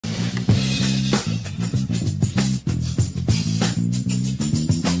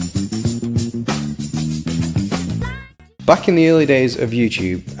Back in the early days of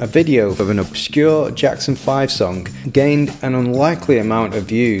YouTube, a video of an obscure Jackson 5 song gained an unlikely amount of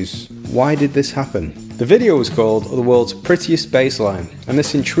views. Why did this happen? The video was called The World's Prettiest Bass Line, and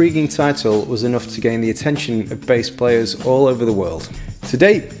this intriguing title was enough to gain the attention of bass players all over the world. To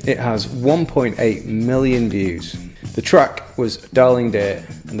date, it has 1.8 million views. The track was Darling Dear,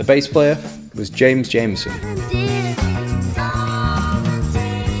 and the bass player was James Jamerson.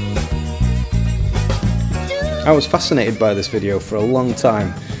 I was fascinated by this video for a long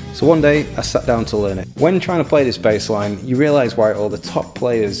time, so one day I sat down to learn it. When trying to play this bass line, you realise why all the top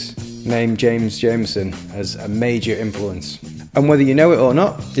players name James Jamerson as a major influence. And whether you know it or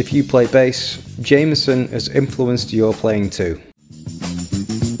not, if you play bass, Jamerson has influenced your playing too.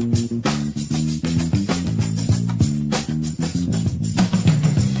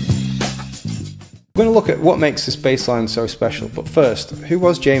 We're going to look at what makes this bass line so special, but first, who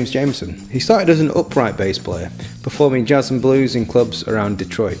was James Jamerson? He started as an upright bass player, performing jazz and blues in clubs around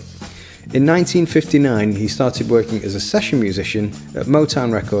Detroit. In 1959, he started working as a session musician at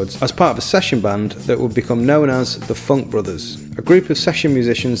Motown Records as part of a session band that would become known as the Funk Brothers, a group of session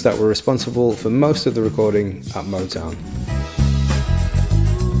musicians that were responsible for most of the recording at Motown.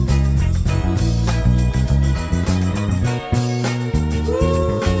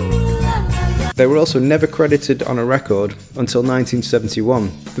 They were also never credited on a record until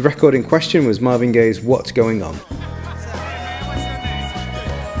 1971. The record in question was Marvin Gaye's What's Going On.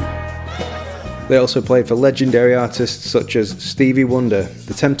 They also played for legendary artists such as Stevie Wonder,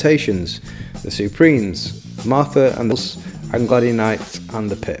 The Temptations, The Supremes, Martha and Gladys Knight and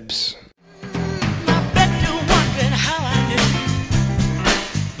the Pips.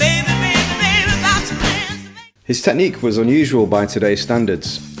 His technique was unusual by today's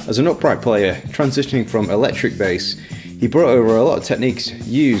standards. As an upright player, transitioning from electric bass, he brought over a lot of techniques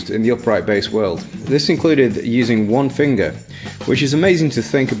used in the upright bass world. This included using one finger, which is amazing to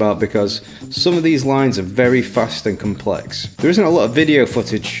think about because some of these lines are very fast and complex. There isn't a lot of video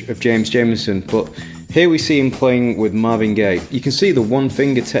footage of James Jamerson, but here we see him playing with Marvin Gaye. You can see the one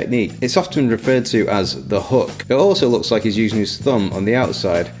finger technique. It's often referred to as the hook. It also looks like he's using his thumb on the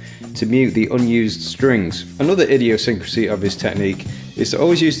outside to mute the unused strings. Another idiosyncrasy of his technique is to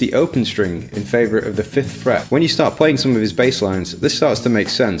always use the open string in favour of the 5th fret. When you start playing some of his bass lines, this starts to make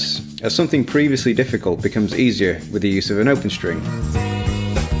sense, as something previously difficult becomes easier with the use of an open string.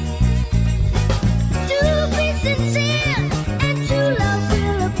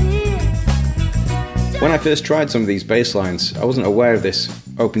 When I first tried some of these bass lines, I wasn't aware of this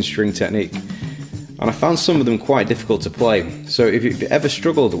open string technique, and I found some of them quite difficult to play. So if you've ever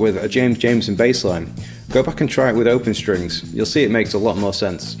struggled with a James Jamerson bass line, go back and try it with open strings. You'll see it makes a lot more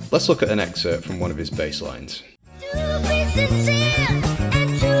sense. Let's look at an excerpt from one of his bass lines. I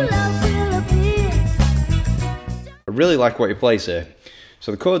really like what he plays here.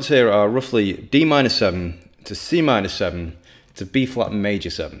 So the chords here are roughly D minor 7 to C minor 7 to B flat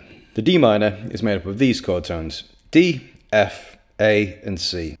major 7. The D minor is made up of these chord tones: D, F, A and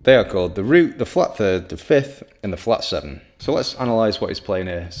C. They are called the root, the flat third, the 5th and the flat 7. So let's analyse what he's playing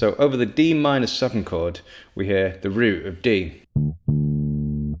here. So over the D minor 7 chord we hear the root of D.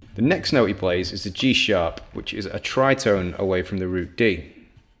 The next note he plays is the G sharp, which is a tritone away from the root D.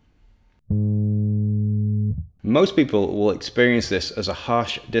 Most people will experience this as a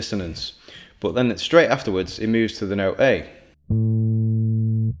harsh dissonance, but then straight afterwards it moves to the note A,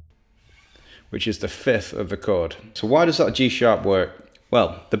 which is the 5th of the chord. So why does that G sharp work?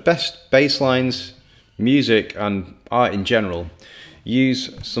 Well, the best bass lines, music and art in general use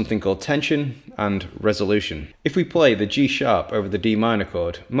something called tension and resolution. If we play the G sharp over the D minor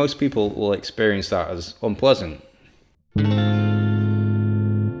chord, most people will experience that as unpleasant. The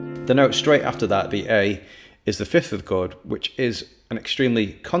note straight after that, the A, is the 5th of the chord, which is an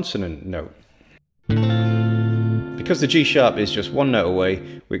extremely consonant note. Because the G sharp is just one note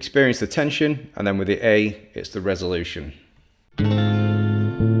away, we experience the tension, and then with the A, it's the resolution.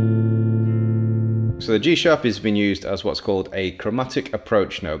 So the G sharp has been used as what's called a chromatic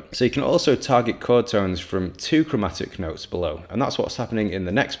approach note. So you can also target chord tones from 2 chromatic notes below, and that's what's happening in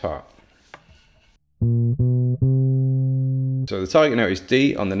the next part. So the target note is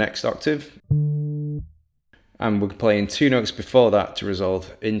D on the next octave, and we're playing 2 notes before that to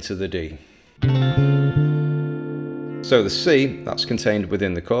resolve into the D. So the C, that's contained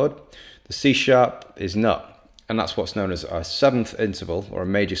within the chord. The C sharp is not, and that's what's known as a 7th interval, or a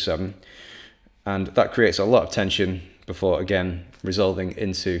major 7, and that creates a lot of tension before again resolving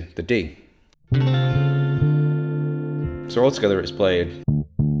into the D. So altogether it's played.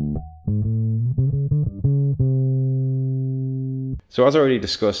 So as already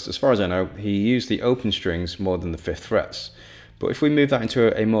discussed, as far as I know, he used the open strings more than the 5th frets. But if we move that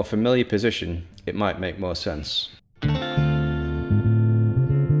into a more familiar position, it might make more sense.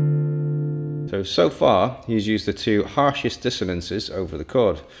 So far, he's used the 2 harshest dissonances over the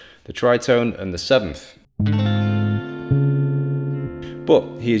chord, the tritone and the 7th.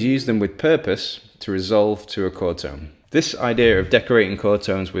 But he has used them with purpose to resolve to a chord tone. This idea of decorating chord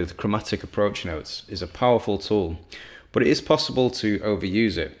tones with chromatic approach notes is a powerful tool, but it is possible to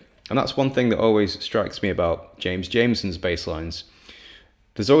overuse it. And that's one thing that always strikes me about James Jamerson's bass lines.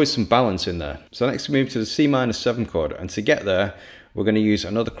 There's always some balance in there. So next we move to the C minor 7 chord, and to get there, we're going to use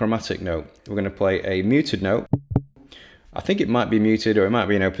another chromatic note. We're going to play a muted note. I think it might be muted or it might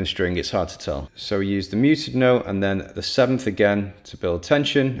be an open string, it's hard to tell. So we use the muted note and then the 7th again to build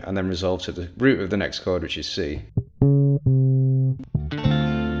tension and then resolve to the root of the next chord, which is C.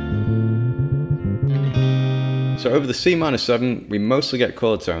 So over the C minor 7, we mostly get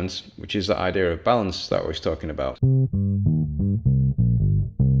chord tones, which is that idea of balance that I was talking about.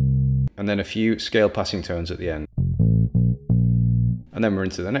 And then a few scale passing tones at the end. And then we're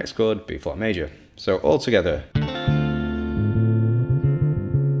into the next chord, B flat major. So all together.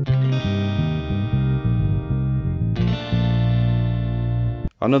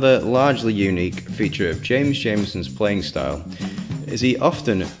 Another largely unique feature of James Jamerson's playing style is he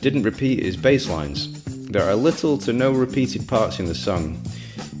often didn't repeat his bass lines. There are little to no repeated parts in the song.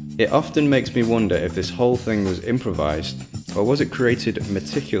 It often makes me wonder if this whole thing was improvised, or was it created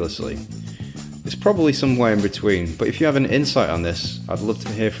meticulously? It's probably somewhere in between, but if you have an insight on this, I'd love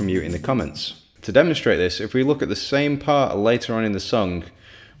to hear from you in the comments. To demonstrate this, if we look at the same part later on in the song,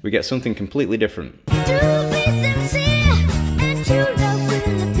 we get something completely different.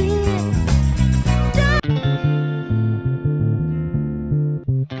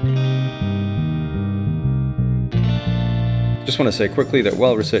 Just want to say quickly that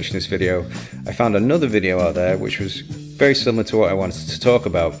while researching this video, I found another video out there which was very similar to what I wanted to talk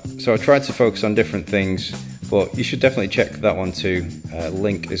about. So I tried to focus on different things, but you should definitely check that one too.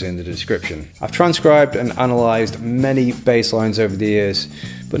 Link is in the description. I've transcribed and analysed many bass lines over the years,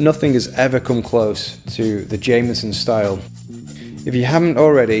 but nothing has ever come close to the Jamerson style. If you haven't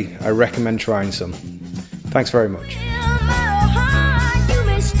already, I recommend trying some. Thanks very much.